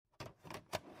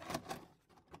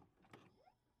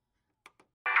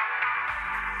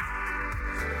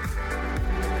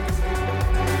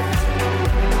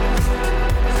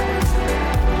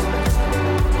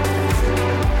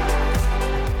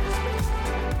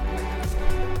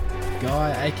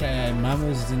Guy, aka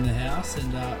Mamas, is in the house,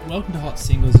 and welcome to Hot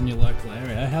Singles in your local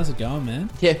area. How's it going, man?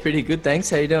 Yeah, pretty good, thanks.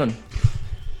 How you doing?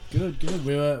 Good.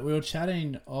 We were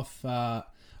chatting off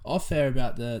air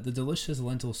about the delicious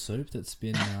lentil soup that's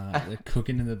been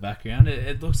cooking in the background.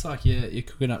 It looks like you're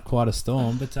cooking up quite a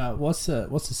storm. But what's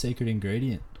the secret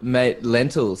ingredient, Mate?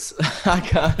 Lentils.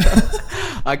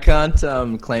 I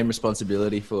can't claim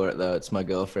responsibility for it though. It's my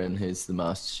girlfriend who's the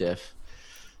master chef.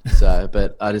 So,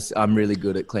 but I'm really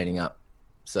good at cleaning up.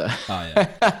 So. Oh yeah,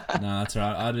 no, that's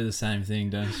right. I do the same thing.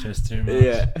 Don't stress too much.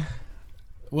 Yeah.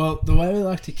 Well, the way we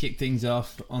like to kick things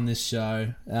off on this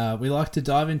show, we like to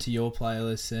dive into your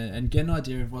playlist and get an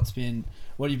idea of what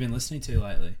you've been listening to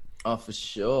lately. Oh, for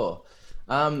sure.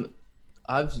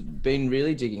 I've been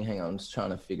really digging. Hang on, I'm just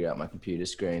trying to figure out my computer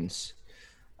screens.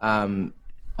 I've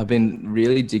been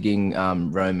really digging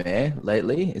Romaire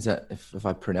lately. Is that if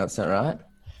I pronounce that right?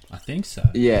 I think so.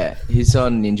 Yeah, he's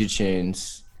on Ninja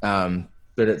Tunes,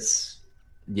 but it's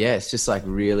just like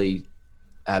really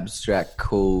abstract,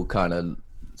 cool, kind of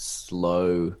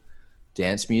slow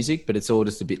dance music, but it's all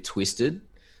just a bit twisted.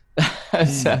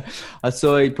 So I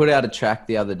saw he put out a track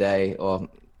the other day, I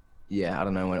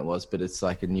don't know when it was, but it's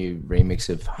like a new remix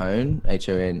of Hone,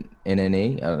 Honne. I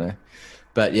don't know,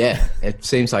 but yeah, it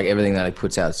seems like everything that he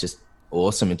puts out is just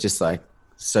awesome. It's just like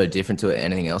so different to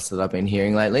anything else that I've been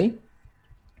hearing lately.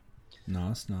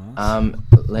 Nice.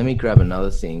 Let me grab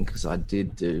another thing because I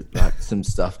did do like some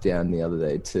stuff down the other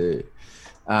day too.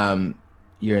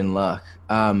 You're in luck.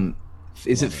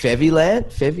 Is it Feviland?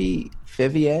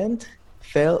 Feviand?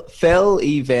 Fel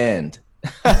Evand.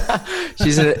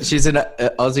 She's an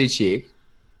Aussie chick.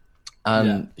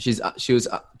 She was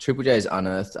Triple J's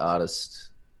Unearthed Artist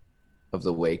of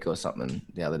the Week or something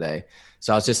the other day.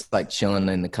 So I was just like chilling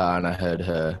in the car and I heard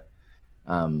her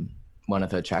one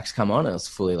of her tracks come on and it was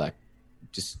fully like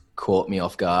just caught me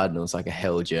off guard and it was like a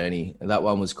hell journey. And that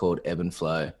one was called Ebb and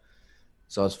Flow.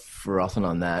 So I was frothing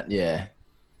on that. Yeah.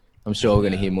 I'm sure we're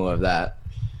going to hear more of that.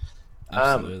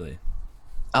 Absolutely.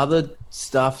 Other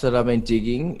stuff that I've been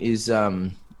digging is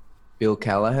Bill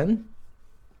Callahan.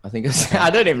 I think I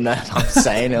don't even know if I'm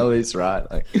saying all this right.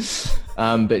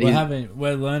 But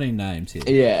we're learning names here.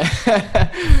 Yeah.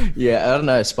 Yeah, I don't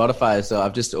know, Spotify. So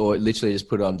I've literally just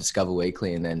put it on Discover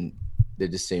Weekly and then there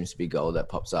just seems to be gold that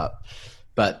pops up.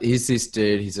 But he's this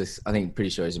dude, I think pretty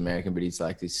sure he's American, but he's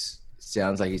like this,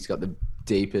 sounds like he's got the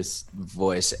deepest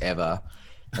voice ever.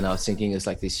 And I was thinking it's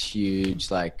like this huge,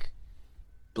 like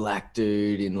black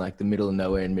dude in like the middle of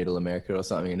nowhere in middle America or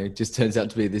something. And it just turns out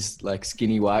to be this like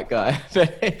skinny white guy.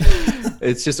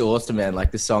 It's just awesome, man.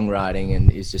 Like the songwriting and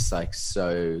is just like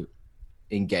so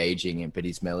engaging, but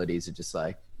his melodies are just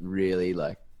like really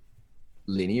like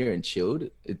linear and chilled.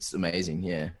 It's amazing.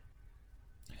 Yeah.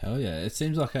 Hell yeah. It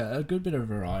seems like a good bit of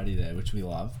variety there, which we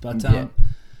love. But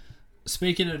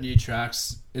speaking of new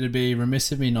tracks, it'd be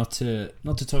remiss of me not to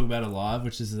talk about Alive,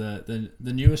 which is the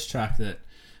newest track that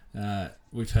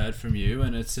we've heard from you,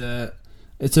 and it's a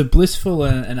blissful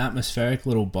and atmospheric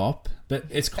little bop, but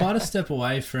it's quite a step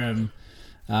away from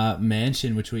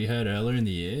Mansion, which we heard earlier in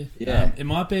the year. Yeah, it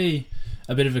might be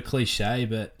a bit of a cliche,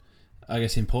 but I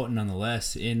guess important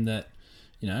nonetheless. In that,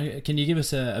 you know, can you give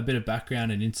us a bit of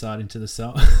background and insight into the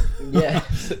song? Yeah.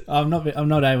 I'm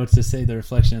not able to see the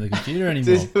reflection of the computer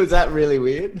anymore. Was that really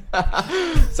weird?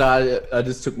 So I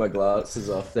just took my glasses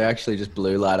off. They're actually just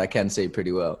blue light. I can see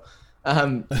pretty well.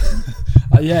 The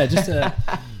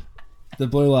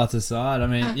blue lights aside, I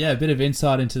mean, yeah, a bit of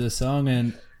insight into the song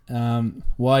and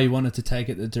why you wanted to take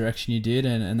it the direction you did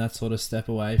and that sort of step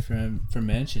away from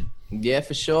Mansion. Yeah,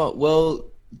 for sure. Well,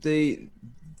 the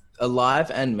Alive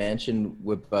and Mansion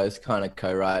were both kind of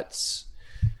co-writes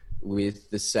with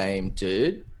the same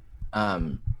dude.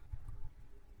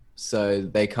 So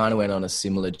they kind of went on a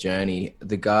similar journey.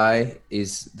 The guy's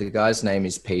name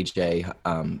is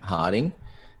PJ Harding,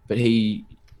 but he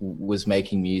was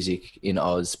making music in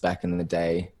Oz back in the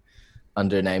day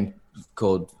under a name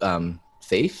called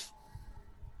Thief.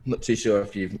 I'm not too sure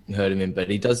if you've heard of him, but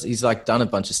he's like done a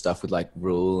bunch of stuff with like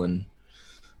Rule and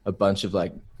a bunch of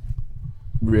like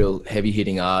real heavy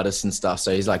hitting artists and stuff.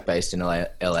 So he's like based in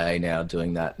LA now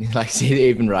doing that. Like he's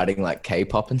even writing like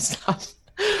K-pop and stuff.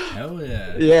 Hell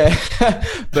yeah. Yeah.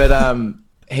 But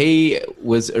he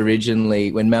was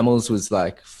originally, when Mammals was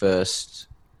like first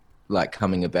like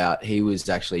coming about, he was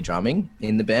actually drumming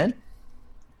in the band.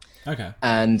 Okay.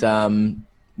 And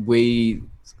we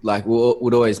like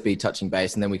would always be touching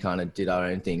bass, and then we kind of did our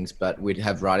own things, but we'd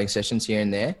have writing sessions here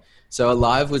and there. So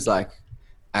Alive was like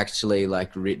actually like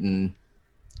written,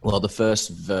 well, the first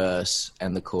verse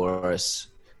and the chorus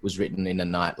was written in a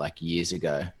night like years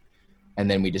ago, and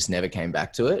then we just never came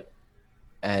back to it.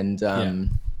 And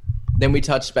then we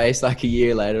touched base like a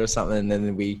year later or something, and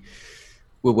then we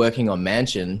were working on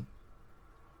Mansion,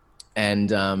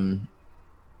 and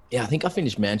I think I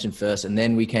finished Mansion first, and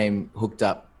then we came hooked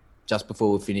up just before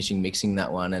we were finishing mixing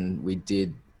that one, and we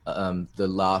did the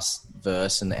last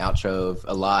verse and the outro of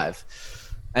Alive,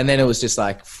 and then it was just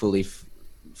like fully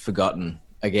forgotten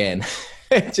again.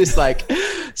 Just like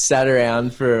sat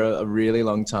around for a really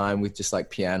long time with just like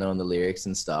piano and the lyrics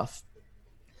and stuff.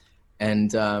 And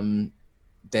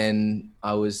then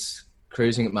I was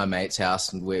cruising at my mate's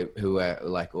house, and who I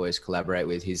like always collaborate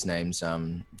with. His name's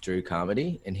Drew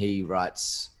Carmody, and he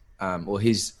writes, or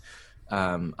his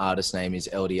artist name is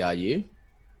LDRU.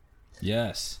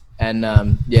 Yes. And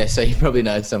so you probably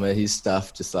know some of his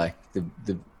stuff, just like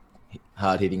the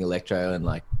hard-hitting electro and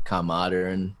like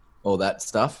Karmada and all that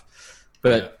stuff.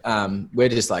 But we're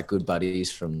just like good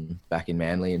buddies from back in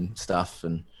Manly and stuff.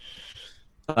 And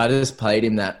I just played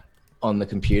him that on the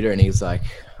computer, and he was like,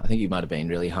 I think he might have been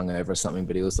really hungover or something,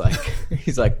 but he was like,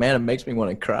 he's like, man, it makes me want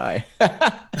to cry.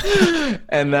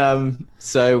 And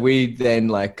so we then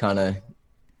like kind of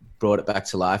brought it back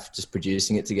to life, just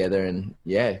producing it together. And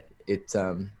yeah, it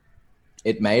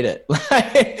made it.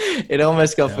 It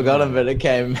almost got forgotten, but it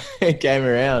came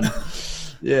around.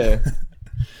 Yeah.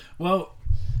 Well,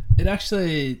 it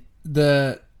actually,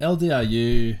 the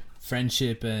LDRU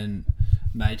friendship and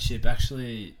mateship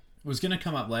actually was going to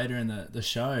come up later in the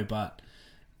show, but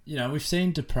you know, we've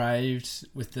seen Depraved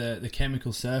with the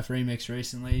Chemical Surf remix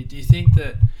recently. Do you think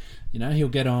that, you know, he'll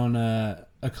get on a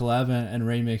collab and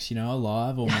remix, you know,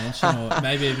 Alive or Mansion, or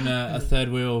maybe even a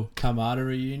Third Wheel Karmada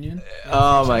reunion?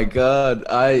 Oh my God.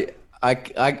 I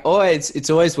always, it's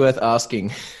always worth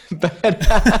asking,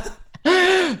 but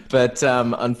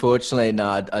unfortunately,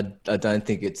 no, I don't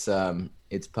think it's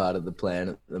part of the plan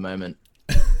at the moment.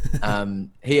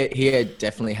 He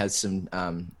definitely has some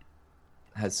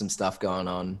stuff going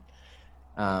on,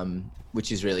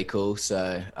 which is really cool.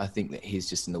 So I think that he's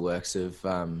just in the works of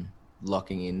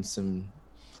locking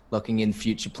in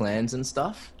future plans and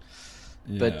stuff.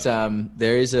 Yeah. But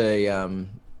there is a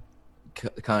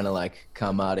kind of like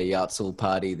Karmada Yahtzee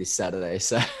party this Saturday,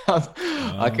 so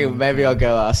I'll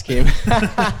go ask him.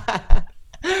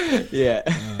 Yeah.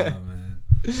 Oh man.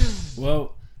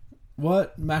 Well,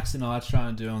 what Max and I try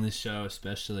and do on this show,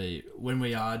 especially when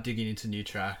we are digging into new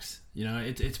tracks, you know,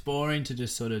 it's boring to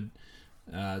just sort of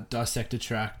dissect a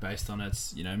track based on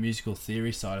its, you know, musical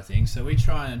theory side of things. So we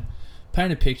try and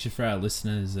paint a picture for our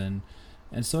listeners and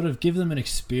sort of give them an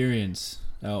experience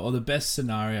or the best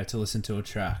scenario to listen to a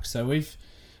track. So we've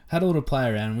had a little play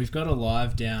around. We've got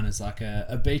Alive down as like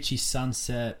a beachy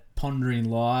sunset, pondering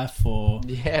life, or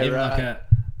even like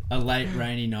a late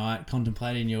rainy night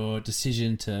contemplating your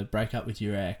decision to break up with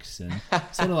your ex, and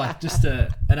sort of like just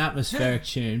an atmospheric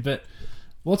tune. But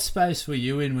what space were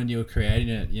you in when you were creating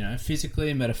it, you know, physically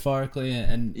and metaphorically,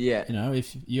 and you know,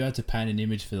 if you had to paint an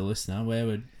image for the listener, where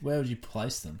would you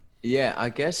place them? Yeah, I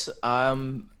guess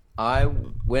when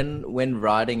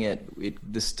writing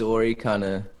it, the story kind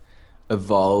of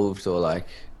evolved or like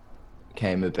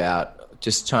came about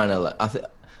just trying to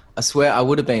I swear I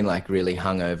would have been like really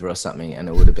hungover or something, and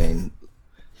it would have been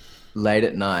late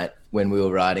at night when we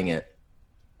were writing it,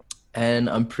 and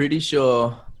I'm pretty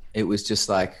sure it was just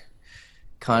like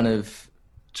kind of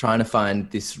trying to find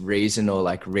this reason or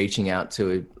like reaching out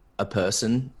to a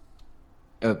person.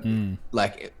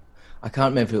 Like I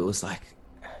can't remember if it was like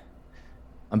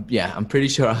I'm pretty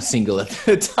sure I was single at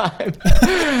the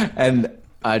time and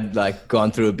I'd like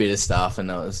gone through a bit of stuff, and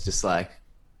I was just like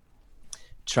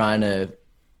trying to,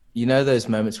 you know, those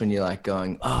moments when you're like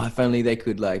going, oh, if only they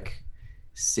could like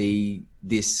see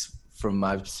this from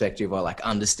my perspective, or like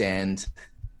understand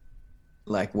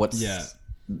like what's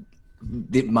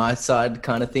my side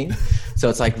kind of thing. So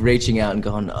it's like reaching out and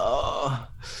going, oh,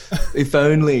 if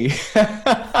only.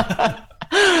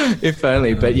 If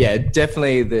only. But yeah,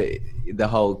 definitely the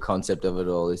whole concept of it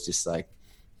all is just like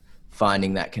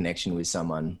finding that connection with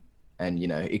someone, and you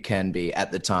know, it can be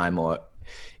at the time, or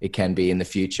it can be in the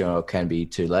future, or it can be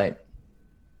too late.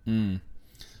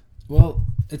 Well,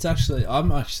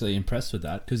 I'm actually impressed with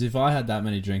that, because if I had that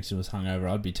many drinks and was hungover,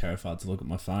 I'd be terrified to look at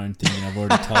my phone thinking I've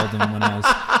already told them when I was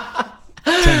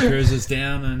 10 cruises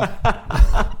down. And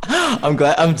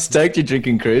I'm stoked you're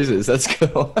drinking cruises. That's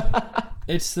cool.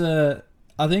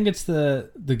 I think it's the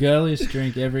girliest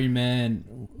drink every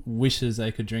man wishes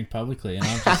they could drink publicly, and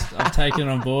I've taken it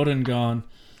on board and gone,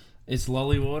 it's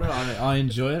lolly water. I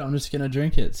enjoy it. I'm just going to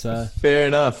drink it. So fair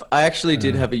enough. I actually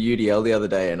did have a UDL the other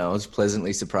day, and I was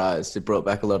pleasantly surprised. It brought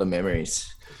back a lot of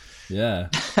memories. Yeah.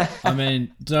 I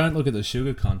mean, don't look at the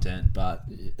sugar content, but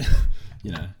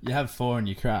you know, you have 4 and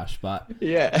you crash, but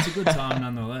Yeah. it's a good time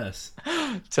nonetheless.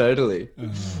 Totally.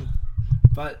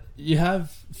 But you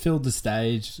have filled the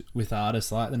stage with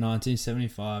artists like the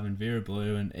 1975 and Vera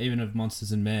Blue and even of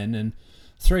Monsters and Men, and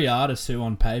 3 artists who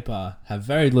on paper have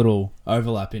very little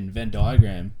overlap in Venn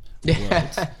diagram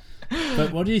worlds.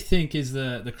 But what do you think is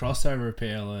the crossover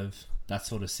appeal of that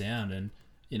sort of sound, and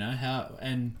you know how,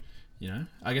 and you know,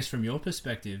 I guess from your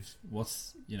perspective,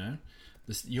 what's, you know,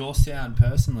 your sound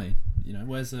personally, you know,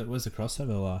 where's the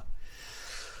crossover lie?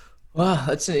 Wow,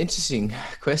 that's an interesting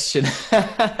question.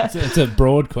 It's a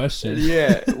broad question.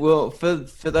 Yeah, well, for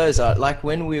those, like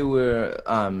when we were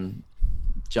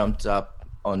jumped up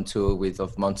on tour with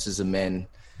Of Monsters and Men,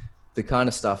 the kind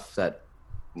of stuff that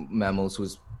Mammals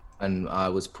was and I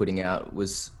was putting out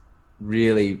was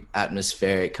really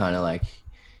atmospheric, kind of like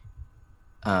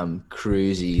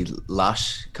cruisy,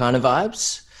 lush kind of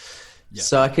vibes. Yeah.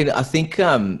 So I think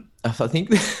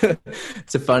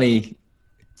it's a funny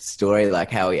story,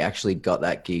 like how we actually got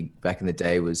that gig back in the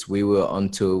day. Was we were on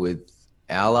tour with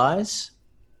Owl Eyes.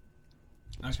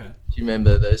 Okay. Do you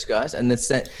remember those guys? And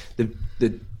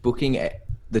the booking,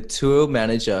 the tour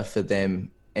manager for them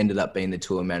ended up being the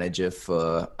tour manager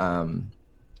for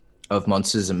Of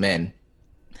Monsters and Men.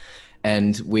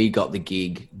 And we got the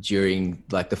gig during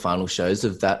like the final shows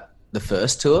of the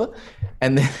first tour,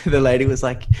 and the lady was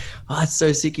like, "Oh, it's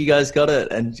so sick you guys got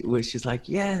it." And she's like,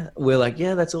 "Yeah." We're like,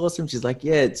 "Yeah, that's awesome." She's like,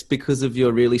 "Yeah, it's because of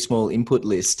your really small input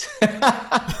list."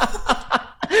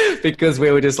 Because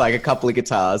we were just like a couple of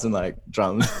guitars and like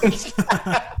drums.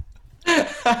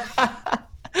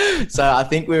 So I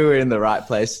think we were in the right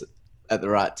place at the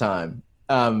right time.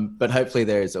 But hopefully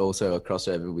there is also a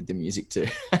crossover with the music too.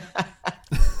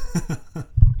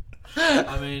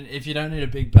 I mean, if you don't need a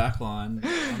big backline,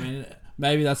 I mean,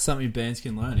 maybe that's something bands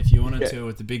can learn. If you want to tour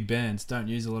with the big bands, don't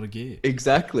use a lot of gear.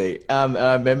 Exactly.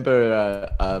 I remember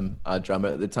our drummer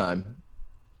at the time,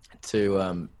 we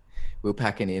were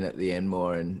packing in at the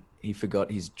Enmore and he forgot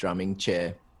his drumming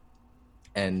chair.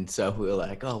 And so we were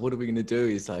like, "Oh, what are we going to do?"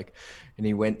 He's like, and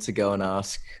he went to go and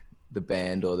ask the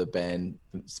band or the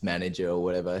band's manager or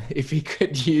whatever if he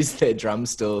could use their drum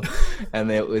stool, and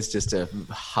it was just a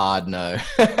hard no.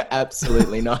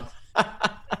 Absolutely not.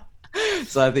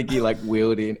 So I think he like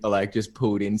wheeled in or like just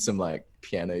pulled in some like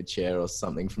piano chair or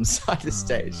something from side of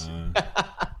stage.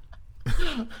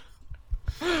 No.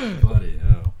 Bloody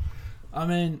hell. I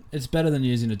mean, it's better than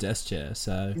using a desk chair,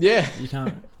 so yeah, you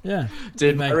can't. Yeah,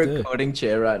 dude, my recording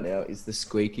chair right now is the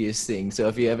squeakiest thing. So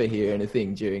if you ever hear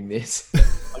anything during this,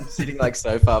 I'm sitting like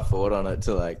so far forward on it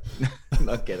to like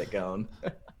not get it going.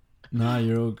 No,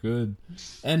 you're all good.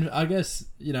 And I guess,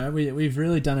 you know, we've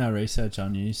really done our research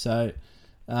on you. So,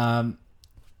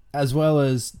 as well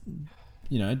as,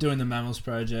 you know, doing the Mammals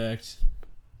Project,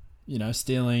 you know,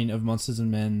 stealing Of Monsters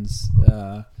and Men's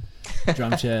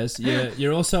drum chairs,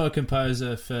 you're also a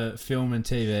composer for film and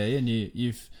TV, and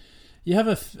you have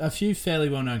a few fairly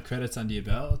well-known credits under your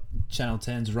belt. Channel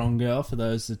 10's Wrong Girl, for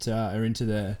those that are into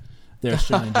their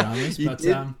Australian dramas.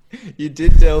 You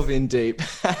did delve in deep.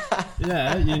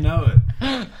 Yeah, you know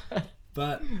it.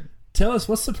 But tell us,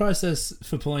 what's the process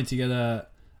for pulling together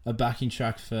a backing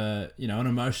track for, you know, an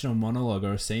emotional monologue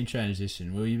or a scene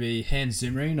transition? Will you be Hans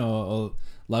Zimmering or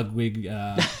Ludwig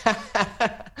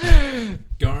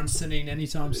Göranssoning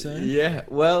anytime soon? Yeah,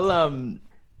 well,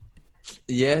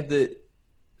 yeah, the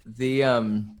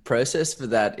process for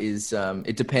that is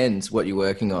it depends what you're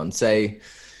working on. Say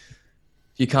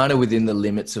you're kind of within the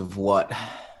limits of what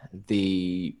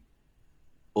the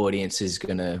audience is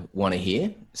going to want to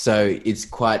hear. So it's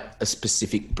quite a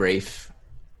specific brief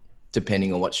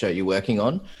depending on what show you're working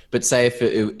on. But say if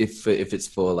it's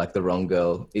for like The Wrong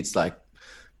Girl, it's like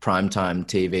primetime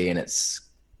TV and it's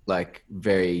like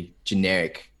very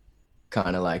generic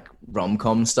kind of like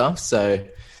rom-com stuff. So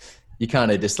you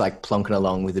kind of just like plonking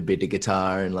along with a bit of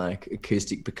guitar and like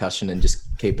acoustic percussion and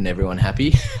just keeping everyone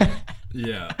happy.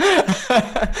 Yeah.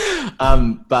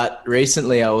 But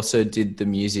recently I also did the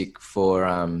music for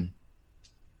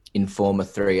Informer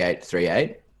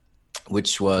 3838,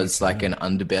 which was like an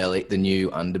Underbelly, the new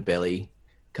Underbelly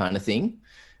kind of thing,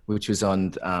 which was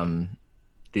on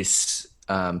this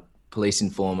police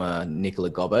informer,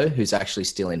 Nicola Gobbo, who's actually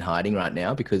still in hiding right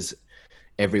now because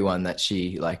everyone that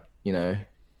she like, you know,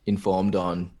 informed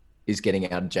on is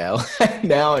getting out of jail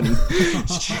now, and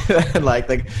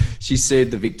she sued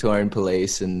the Victorian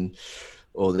police and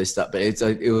all this stuff. But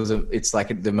it's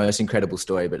like the most incredible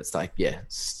story, but it's like, yeah,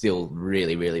 still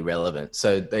really, really relevant.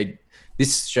 So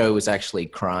this show was actually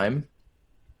crime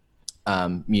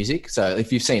music. So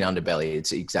if you've seen Underbelly,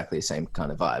 it's exactly the same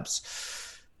kind of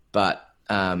vibes, but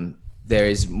there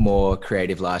is more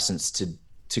creative license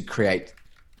to create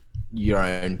your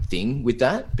own thing with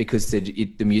that, because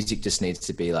the music just needs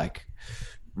to be like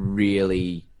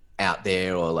really out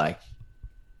there, or like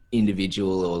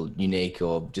individual or unique,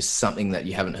 or just something that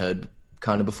you haven't heard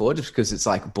kind of before, just because it's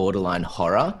like borderline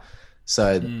horror.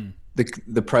 So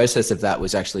the process of that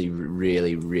was actually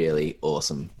really, really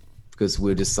awesome, because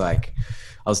we're just like,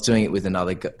 I was doing it with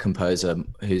another composer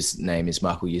whose name is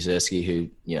Michael Yuzerski, who,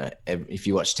 you know, if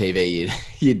you watch TV,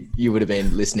 you would have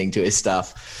been listening to his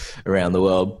stuff around the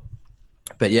world.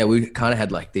 But yeah, we kind of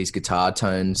had like these guitar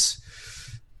tones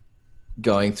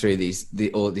going through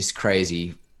all this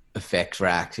crazy effect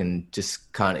rack, and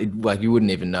just kind of like you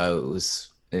wouldn't even know it was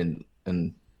an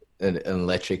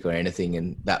electric or anything,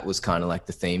 and that was kind of like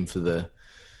the theme for the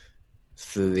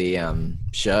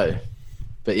show.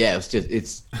 But yeah, it was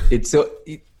just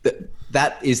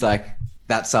that is like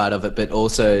that side of it, but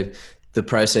also the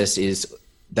process is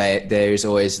there is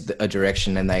always a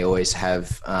direction, and they always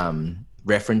have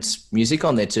reference music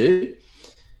on there too.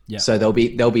 Yeah. So they'll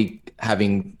be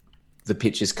having the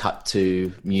pictures cut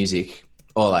to music,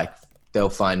 or like they'll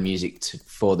find music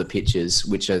for the pictures,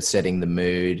 which are setting the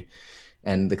mood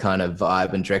and the kind of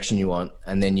vibe and direction you want,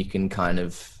 and then you can kind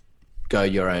of go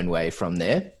your own way from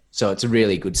there. So it's a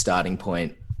really good starting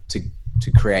point to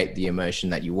create the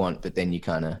emotion that you want, but then you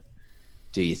kind of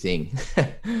do your thing.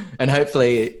 And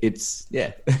hopefully it's,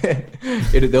 yeah,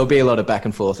 there'll be a lot of back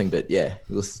and forthing, but yeah,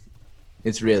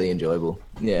 it's really enjoyable.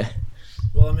 Yeah.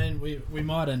 Well, I mean, we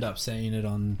might end up seeing it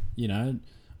on, you know,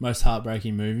 most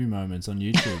heartbreaking movie moments on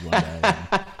YouTube one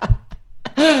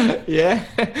day. Yeah.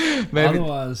 Maybe.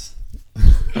 Otherwise,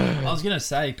 I was going to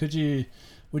say,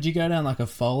 would you go down like a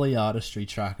Foley artistry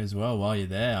track as well while you're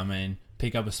there? I mean,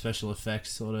 pick up a special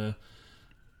effects sort of.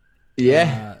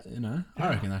 Yeah. You know, I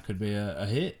reckon that could be a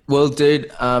hit. Well, dude,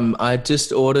 I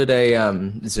just ordered a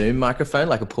Zoom microphone,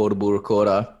 like a portable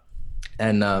recorder.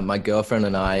 And my girlfriend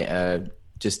and I are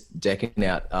just decking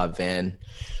out our van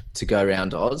to go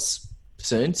around Oz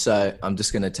soon. So I'm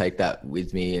just going to take that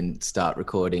with me and start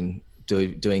recording,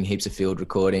 doing heaps of field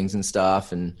recordings and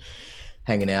stuff, and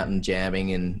hanging out and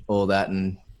jamming and all that,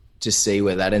 and just see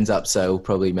where that ends up. So we'll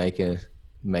probably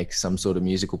make some sort of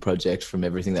musical project from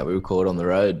everything that we record on the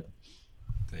road.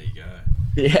 There you go.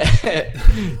 Yeah,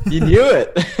 you knew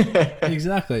it.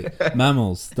 Exactly.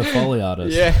 Mammals, the Foley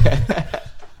artist. Yeah.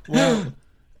 Well,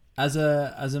 as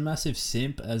a massive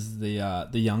simp, as the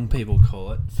young people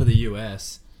call it, for the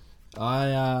US,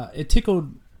 it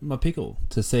tickled my pickle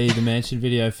to see the Mansion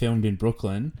video filmed in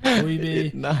Brooklyn.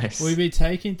 Nice. Will we be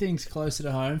taking things closer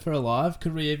to home for a live?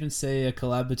 Could we even see a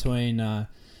collab between the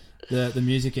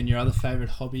music and your other favourite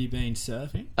hobby being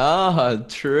surfing? Oh,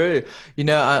 true. You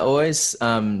know, I always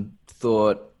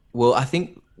thought, well, I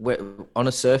think on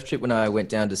a surf trip when I went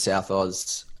down to South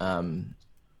Oz,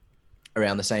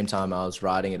 around the same time I was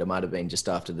riding it might have been just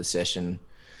after the session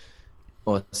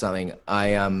or something,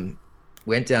 I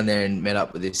went down there and met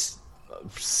up with this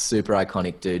super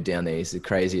iconic dude down there. He's the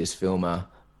craziest filmer,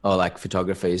 or like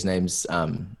photographer. His name's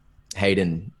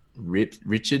Hayden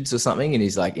Richards or something, and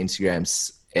he's like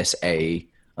Instagram's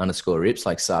SA_Rips,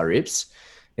 like Sar Rips.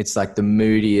 It's like the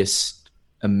moodiest,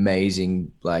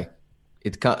 amazing, like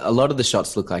a lot of the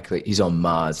shots look like he's on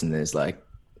Mars and there's like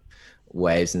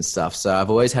waves and stuff. So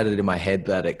I've always had it in my head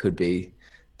that it could be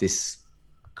this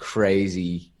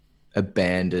crazy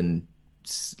abandoned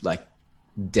like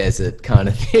desert kind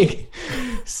of thing.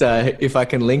 So if I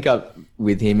can link up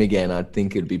with him again, I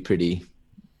think it'd be pretty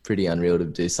unreal to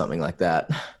do something like that.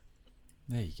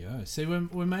 There you go. See,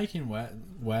 we're making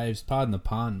waves, pardon the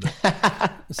pun,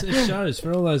 but it shows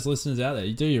for all those listeners out there.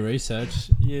 You do your research,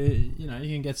 you know,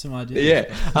 you can get some ideas.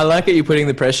 Yeah, I like it. You're putting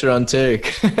the pressure on too.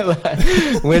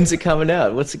 Like, when's it coming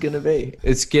out? What's it going to be?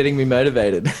 It's getting me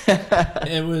motivated.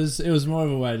 It was more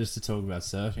of a way just to talk about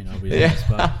surfing, I'll be honest.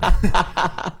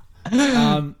 But,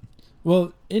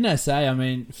 well, in SA, I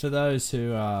mean, for those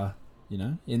who are, you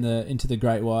know, into the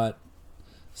great white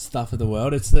stuff of the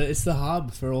world, it's the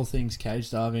hub for all things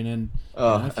cage diving, and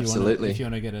absolutely. If you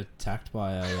want to get attacked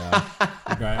by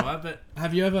a great white. But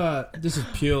have you ever? This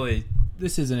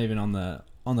isn't even on the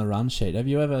run sheet. Have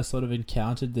you ever sort of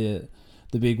encountered the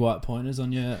big white pointers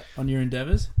on your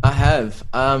endeavors? I have.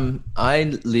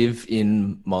 I live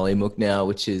in Mollymook now,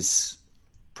 which is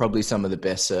probably some of the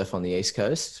best surf on the East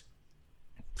Coast,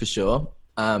 for sure.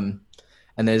 And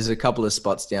there's a couple of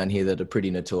spots down here that are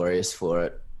pretty notorious for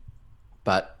it.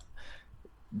 But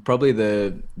probably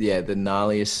the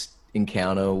gnarliest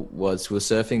encounter was we were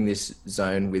surfing this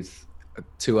zone with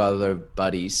two other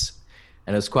buddies,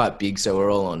 and it was quite big, so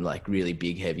we're all on like really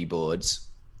big heavy boards.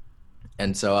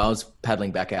 And so I was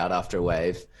paddling back out after a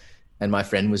wave, and my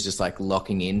friend was just like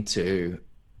locking into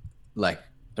like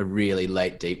a really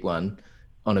late deep one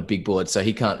on a big board, so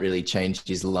he can't really change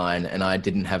his line, and I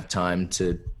didn't have time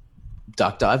to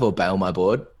duck dive or bail my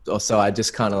board, so I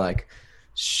just kind of like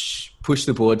pushed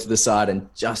the board to the side and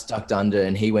just ducked under,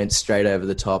 and he went straight over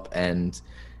the top and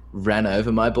ran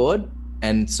over my board.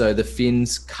 And so the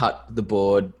fins cut the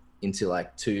board into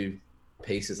like two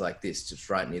pieces like this, just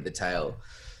right near the tail.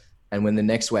 And when the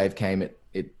next wave came,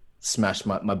 it smashed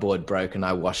my board, broke, and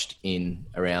I washed in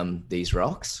around these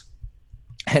rocks.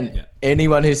 And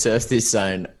anyone who surfs this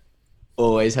zone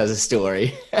always has a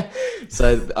story.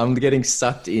 So I'm getting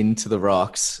sucked into the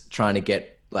rocks, trying to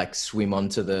get like swim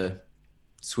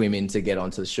in to get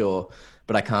onto the shore,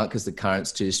 but I can't because the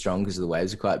current's too strong because the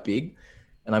waves are quite big.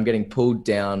 And I'm getting pulled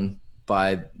down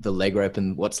by the leg rope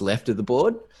and what's left of the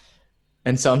board.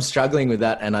 And so I'm struggling with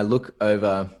that. And I look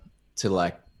over to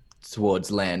like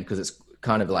towards land because it's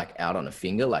kind of like out on a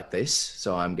finger like this.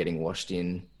 So I'm getting washed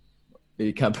in.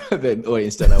 You can't, the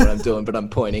audience don't know what I'm doing, but I'm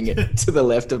pointing it to the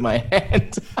left of my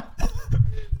hand.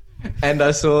 And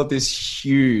I saw this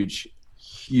huge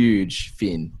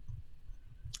fin.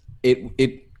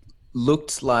 It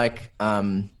looked like,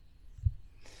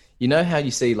 you know how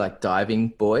you see like diving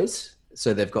buoys?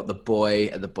 So they've got the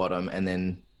buoy at the bottom and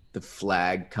then the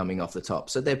flag coming off the top.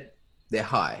 So they're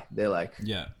high. They're like,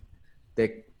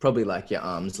 they're probably like your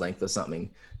arm's length or something.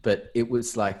 But it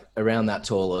was like around that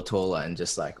tall or taller and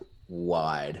just like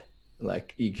wide.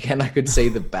 Like I could see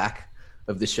the back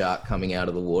of the shark coming out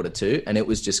of the water too. And it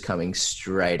was just coming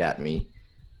straight at me.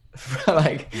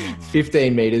 Like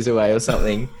 15 meters away or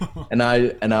something. And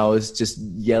I was just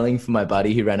yelling for my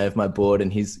buddy who ran over my board,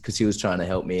 and because he was trying to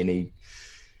help me, and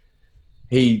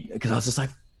because I was just like,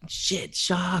 shit,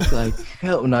 shark, like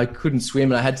help. And I couldn't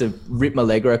swim, and I had to rip my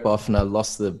leg rope off, and I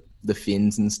lost the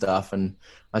fins and stuff, and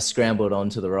I scrambled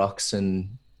onto the rocks,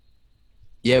 and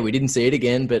we didn't see it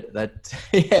again. But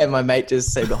my mate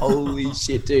just said, holy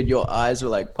shit, dude, your eyes were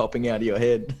like popping out of your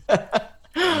head. Oh,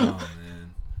 man.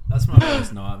 That's my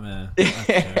worst nightmare. That's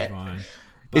terrifying.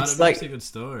 But it's like a good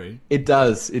story. It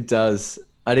does.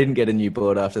 I didn't get a new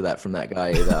board after that from that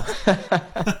guy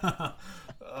either.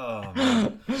 Oh,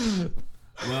 man.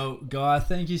 Well, Guy,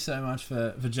 thank you so much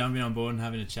for jumping on board and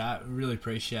having a chat. We really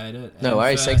appreciate it. No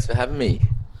worries. Thanks for having me.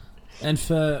 And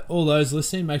for all those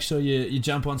listening, make sure you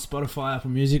jump on Spotify,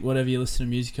 Apple Music, whatever you listen to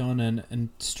music on, and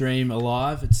stream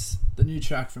Alive. It's the new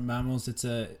track from Mammals. It's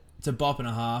a bop and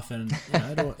a half, and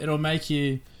it'll make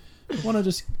you want to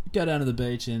just go down to the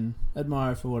beach and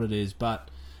admire it for what it is. But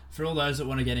for all those that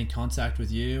want to get in contact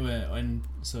with you and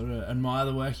sort of admire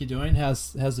the work you're doing,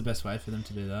 how's the best way for them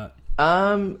to do that?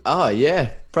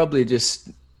 Probably just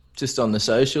on the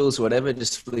socials, whatever.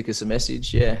 Just flick us a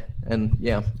message, and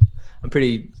I'm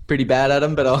pretty bad at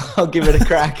them, but I'll give it a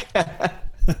crack.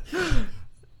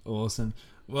 Awesome.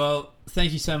 Well,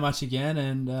 thank you so much again,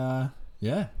 and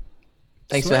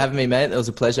thanks for having me, mate. It was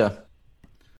a pleasure.